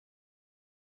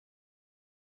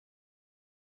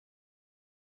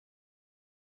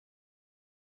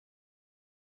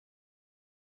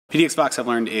PDX Vox, I've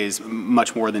learned, is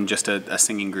much more than just a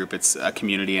singing group. It's a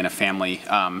community and a family.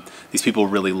 These people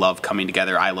really love coming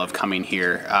together. I love coming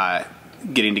here,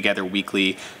 getting together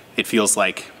weekly. It feels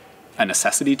like a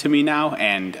necessity to me now,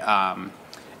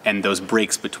 and those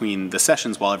breaks between the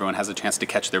sessions while everyone has a chance to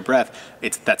catch their breath,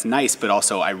 that's nice, but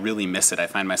also I really miss it. I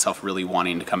find myself really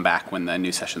wanting to come back when the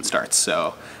new session starts.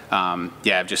 So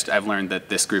yeah, I've learned that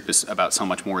this group is about so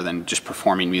much more than just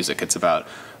performing music. It's about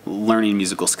learning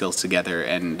musical skills together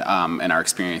and our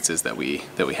experiences that we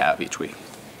have each week.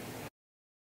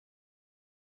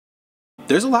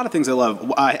 There's a lot of things I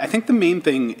love. I think the main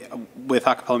thing with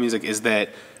a cappella music is that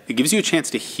it gives you a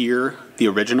chance to hear the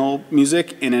original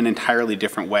music in an entirely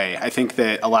different way. I think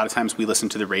that a lot of times we listen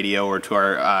to the radio or to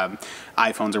our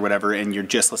iPhones or whatever, and you're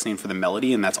just listening for the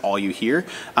melody and that's all you hear.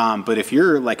 But if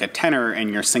you're like a tenor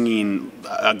and you're singing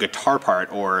a guitar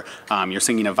part or you're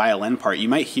singing a violin part, you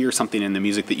might hear something in the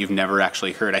music that you've never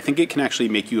actually heard. I think it can actually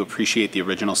make you appreciate the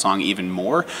original song even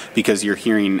more because you're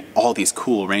hearing all these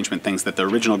cool arrangement things that the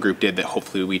original group did that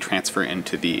hopefully we transfer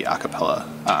into the a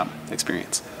cappella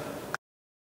experience.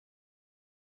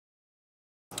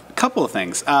 Couple of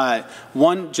things.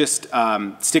 One, just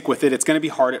stick with it. It's going to be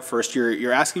hard at first.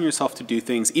 You're asking yourself to do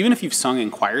things, even if you've sung in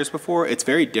choirs before, it's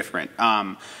very different.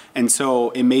 And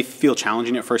so it may feel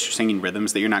challenging at first. You're singing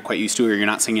rhythms that you're not quite used to, or you're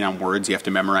not singing on words. You have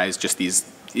to memorize just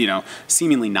these,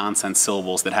 seemingly nonsense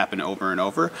syllables that happen over and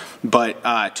over.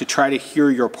 But to try to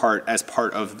hear your part as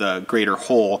part of the greater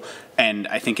whole, and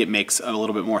I think it makes a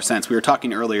little bit more sense. We were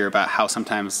talking earlier about how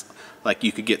sometimes like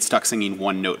you could get stuck singing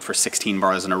one note for 16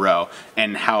 bars in a row,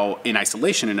 and how in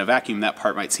isolation, in a vacuum, that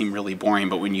part might seem really boring,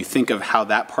 but when you think of how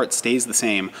that part stays the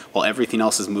same while everything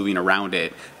else is moving around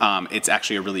it, it's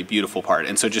actually a really beautiful part.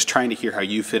 And so just trying to hear how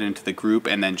you fit into the group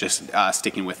and then just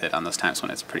sticking with it on those times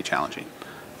when it's pretty challenging.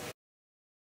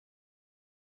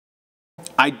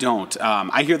 I don't.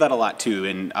 I hear that a lot too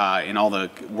in all the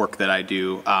work that I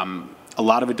do. A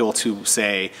lot of adults who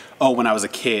say, oh, when I was a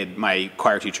kid, my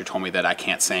choir teacher told me that I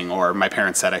can't sing, or my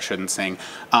parents said I shouldn't sing.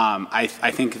 I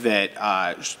think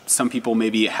that some people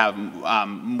maybe have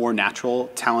more natural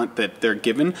talent that they're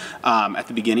given at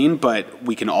the beginning, but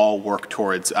we can all work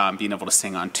towards being able to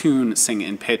sing on tune, sing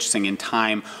in pitch, sing in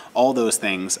time, all those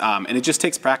things. And it just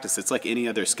takes practice. It's like any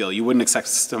other skill. You wouldn't expect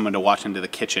someone to walk into the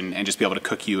kitchen and just be able to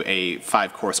cook you a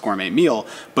 5-course gourmet meal,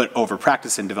 but over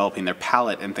practice and developing their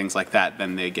palate and things like that,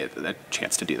 then they get a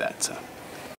chance to do that. So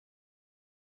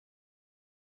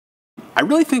I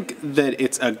really think that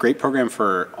it's a great program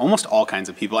for almost all kinds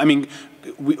of people. I mean,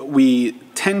 we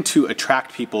tend to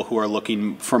attract people who are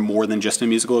looking for more than just a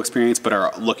musical experience, but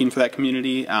are looking for that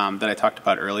community that I talked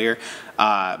about earlier.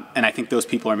 And I think those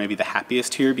people are maybe the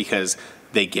happiest here because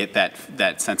they get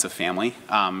that sense of family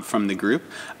from the group.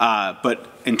 But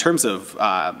in terms of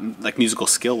like musical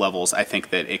skill levels, I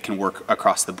think that it can work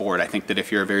across the board. I think that if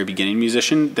you're a very beginning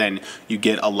musician, then you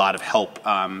get a lot of help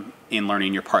in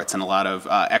learning your parts and a lot of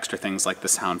extra things like the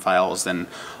sound files and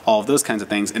all of those kinds of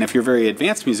things. And if you're a very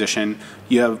advanced musician,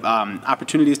 you have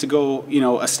opportunities to go,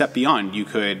 a step beyond. You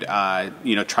could,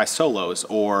 try solos,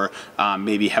 or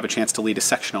maybe have a chance to lead a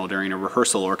sectional during a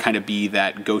rehearsal, or kind of be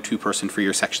that go-to person for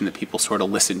your section that people sort of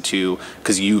listen to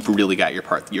because you've really got your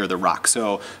part. You're the rock.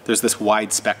 So there's this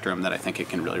wide spectrum that I think it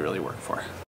can really, really work for.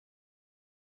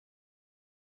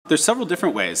 There's several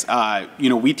different ways.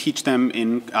 We teach them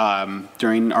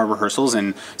during our rehearsals,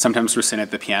 and sometimes we're sitting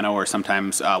at the piano, or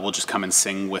sometimes we'll just come and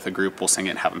sing with a group. We'll sing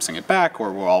it, have them sing it back,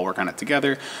 or we'll all work on it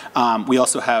together. We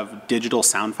also have digital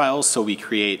sound files, so we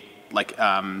create like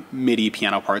MIDI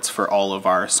piano parts for all of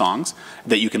our songs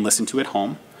that you can listen to at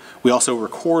home. We also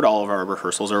record all of our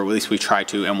rehearsals, or at least we try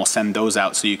to, and we'll send those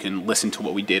out so you can listen to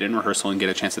what we did in rehearsal and get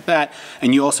a chance at that.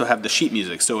 And you also have the sheet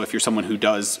music, so if you're someone who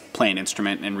does play an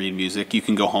instrument and read music, you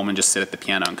can go home and just sit at the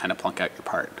piano and kind of plunk out your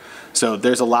part. So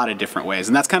there's a lot of different ways,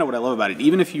 and that's kind of what I love about it.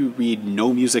 Even if you read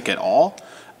no music at all,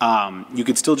 you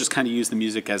could still just kind of use the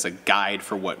music as a guide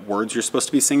for what words you're supposed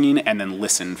to be singing, and then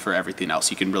listen for everything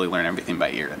else. You can really learn everything by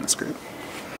ear in this group.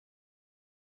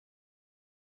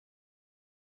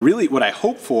 Really, what I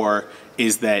hope for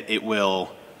is that it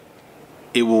will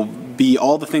be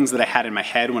all the things that I had in my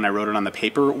head when I wrote it on the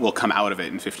paper will come out of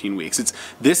it in 15 weeks.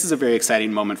 This is a very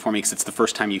exciting moment for me because it's the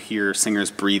first time you hear singers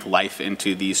breathe life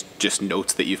into these just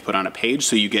notes that you've put on a page,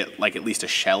 so you get like at least a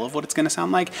shell of what it's going to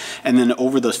sound like. And then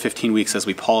over those 15 weeks, as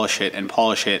we polish it,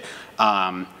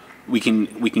 we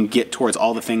can get towards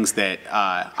all the things that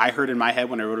I heard in my head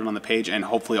when I wrote it on the page, and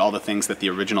hopefully all the things that the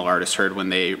original artist heard when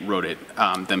they wrote it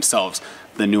themselves,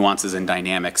 the nuances and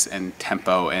dynamics and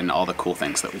tempo and all the cool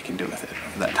things that we can do with it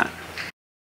at that time.